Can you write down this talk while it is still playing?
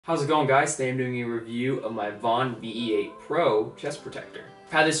How's it going, guys? Today I'm doing a review of my Vaughn VE8 Pro chest protector.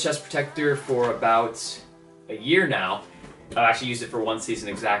 I've had this chest protector for about a year now. I've actually used it for 1 season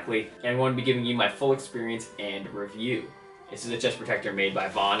exactly, and I'm going to be giving you my full experience and review. This is a chest protector made by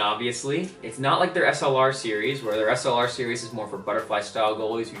Vaughn, obviously. It's not like their SLR series, where their SLR series is more for butterfly style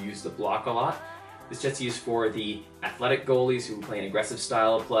goalies who use the block a lot. This jet's used for the athletic goalies who play an aggressive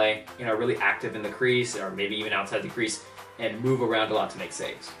style of play, and are really active in the crease, or maybe even outside the crease, and move around a lot to make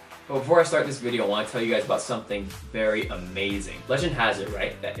saves. But before I start this video, I want to tell you guys about something very amazing. Legend has it,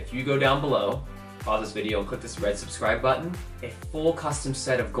 right, that if you go down below, pause this video and click this red subscribe button, a full custom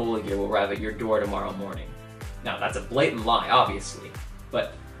set of goalie gear will arrive at your door tomorrow morning. Now, that's a blatant lie, obviously,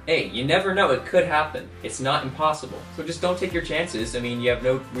 but hey, you never know, it could happen. It's not impossible. So just don't take your chances. I mean, you have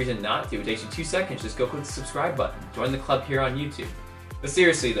no reason not to. It takes you 2 seconds. Just go click the subscribe button. Join the club here on YouTube. But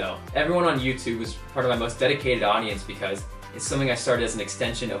seriously though, everyone on YouTube is part of my most dedicated audience because it's something I started as an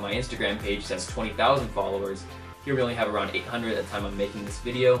extension of my Instagram page that has 20,000 followers. Here we only have around 800 at the time I'm making this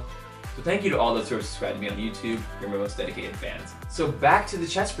video. So thank you to all those who have subscribed to me on YouTube. You're my most dedicated fans. So back to the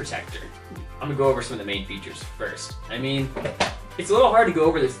chest protector. I'm gonna go over some of the main features first. I mean, it's a little hard to go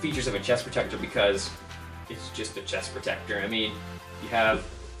over the features of a chest protector because it's just a chest protector. I mean, you have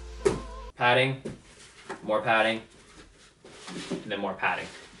padding, more padding, and then more padding.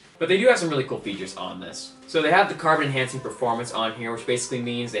 But they do have some really cool features on this. So they have the carbon enhancing performance on here, which basically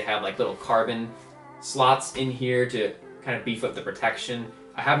means they have like little carbon slots in here to kind of beef up the protection.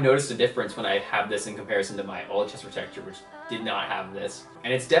 I have noticed a difference when I have this in comparison to my old chest protector, which did not have this.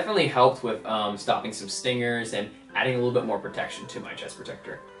 And it's definitely helped with stopping some stingers and adding a little bit more protection to my chest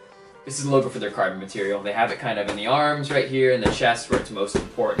protector. This is the logo for their carbon material. They have it kind of in the arms right here, in the chest where it's most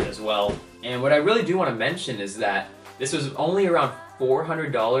important as well. And what I really do want to mention is that this was only around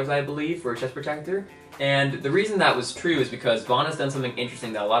 $400, I believe, for a chest protector. And the reason that was true is because Vaughn has done something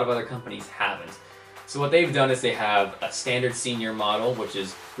interesting that a lot of other companies haven't. So what they've done is they have a standard senior model, which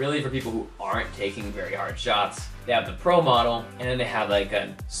is really for people who aren't taking very hard shots. They have the pro model, and then they have like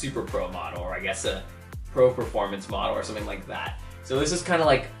a super pro model, or I guess a pro performance model or something like that. So this is kind of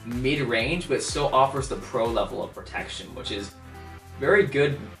like mid-range, but still offers the pro level of protection, which is very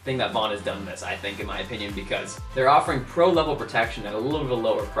good thing that Vaughn has done this, I think, in my opinion, because they're offering pro level protection at a little bit of a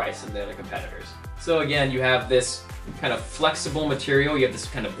lower price than the other competitors. So again, you have this kind of flexible material. You have this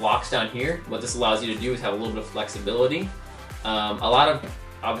kind of blocks down here. What this allows you to do is have a little bit of flexibility.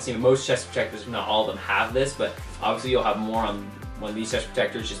 Obviously most chest protectors, not all of them have this, but obviously you'll have more on one of these chest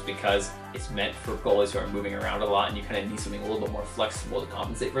protectors just because it's meant for goalies who are moving around a lot and you kind of need something a little bit more flexible to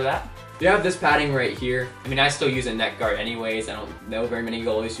compensate for that. You have this padding right here. I mean, I still use a neck guard anyways. I don't know very many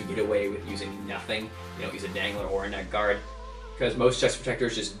goalies who get away with using nothing. They don't use a dangler or a neck guard because most chest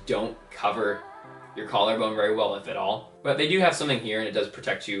protectors just don't cover your collarbone very well, if at all. But they do have something here and it does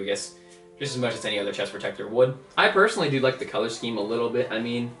protect you, I guess, just as much as any other chest protector would. I personally do like the color scheme a little bit. I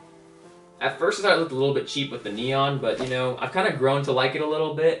mean, at first I thought it looked a little bit cheap with the neon, but you know, I've kind of grown to like it a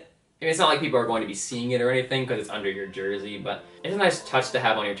little bit. I mean, it's not like people are going to be seeing it or anything because it's under your jersey, but it's a nice touch to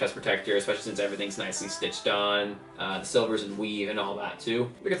have on your chest protector, especially since everything's nicely stitched on, the silvers and weave and all that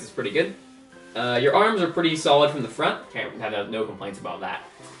too. I guess it's pretty good. Your arms are pretty solid from the front. Can't have no complaints about that.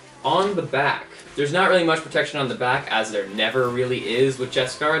 On the back, there's not really much protection on the back, as there never really is with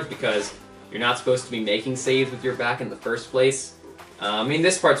chest guards because you're not supposed to be making saves with your back in the first place. I mean,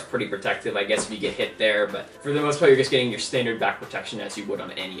 this part's pretty protective, I guess, if you get hit there, but for the most part, you're just getting your standard back protection as you would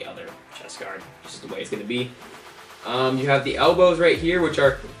on any other chest guard. It's just the way it's going to be. You have the elbows right here, which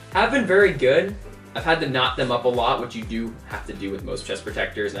have been very good. I've had to knot them up a lot, which you do have to do with most chest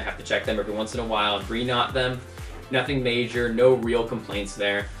protectors, and I have to check them every once in a while and re-knot them. Nothing major, no real complaints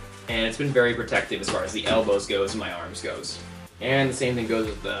there, and it's been very protective as far as the elbows goes and my arms goes. And the same thing goes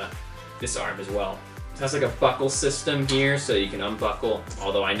with this arm as well. It has like a buckle system here, so you can unbuckle,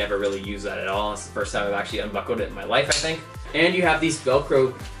 although I never really use that at all. It's the first time I've actually unbuckled it in my life, I think. And you have these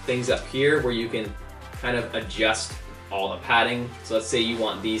Velcro things up here where you can kind of adjust all the padding. So let's say you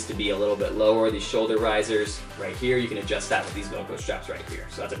want these to be a little bit lower, these shoulder risers right here, you can adjust that with these Velcro straps right here.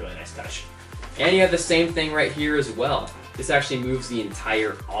 So that's a really nice touch. And you have the same thing right here as well. This actually moves the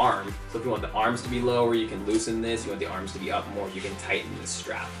entire arm. So if you want the arms to be lower, you can loosen this. If you want the arms to be up more, you can tighten this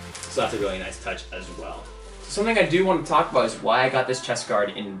strap. So that's a really nice touch as well. So something I do want to talk about is why I got this chest guard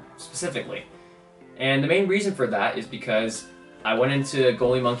in specifically. And the main reason for that is because I went into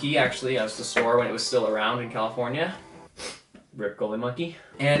Goalie Monkey, actually. I was at the store when it was still around in California. Rip Goalie Monkey.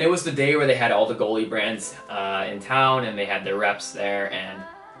 And it was the day where they had all the goalie brands in town and they had their reps there, and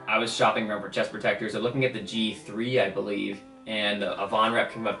I was shopping around for chest protectors. I'm looking at the G3, I believe, and a Vaughn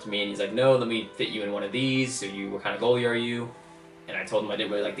rep came up to me and he's like, no, let me fit you in one of these. So what kind of goalie are you? and I told him I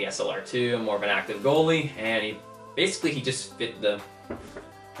didn't really like the SLR2, I'm more of an active goalie, and he just fit the,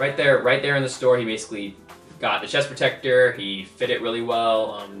 right there in the store, he basically got the chest protector, he fit it really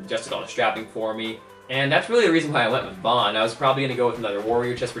well, adjusted all the strapping for me, and that's really the reason why I went with Vaughn. I was probably going to go with another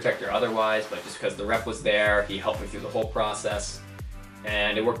Warrior chest protector otherwise, but just because the rep was there, he helped me through the whole process,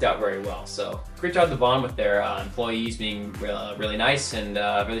 and it worked out very well. So great job to Vaughn with their employees being really nice and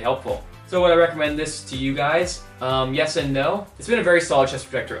really helpful. So would I recommend this to you guys? Yes and no. It's been a very solid chest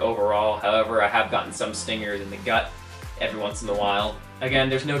protector overall. However, I have gotten some stingers in the gut every once in a while. Again,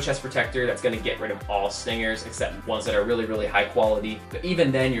 there's no chest protector that's going to get rid of all stingers except ones that are really high quality. But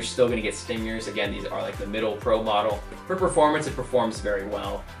even then, you're still going to get stingers. Again, these are like the middle pro model. For performance, it performs very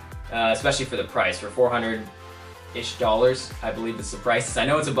well, especially for the price. For $400-ish, I believe it's the price. I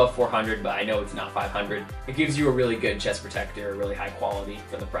know it's above 400, but I know it's not 500. It gives you a really good chest protector, really high quality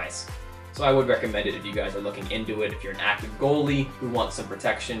for the price. So I would recommend it if you guys are looking into it. If you're an active goalie who wants some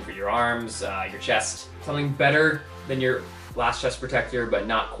protection for your arms, your chest, something better than your last chest protector, but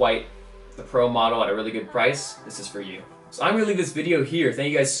not quite the pro model at a really good price, this is for you. So I'm gonna leave this video here.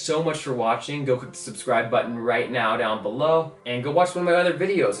 Thank you guys so much for watching. Go click the subscribe button right now down below, and go watch one of my other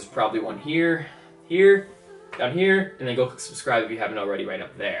videos. There's probably one here, down here, and then go click subscribe if you haven't already right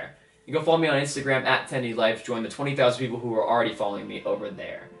up there. You go follow me on Instagram at Tendy Life. Join the 20,000 people who are already following me over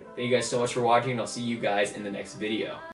there. Thank you guys so much for watching, and I'll see you guys in the next video.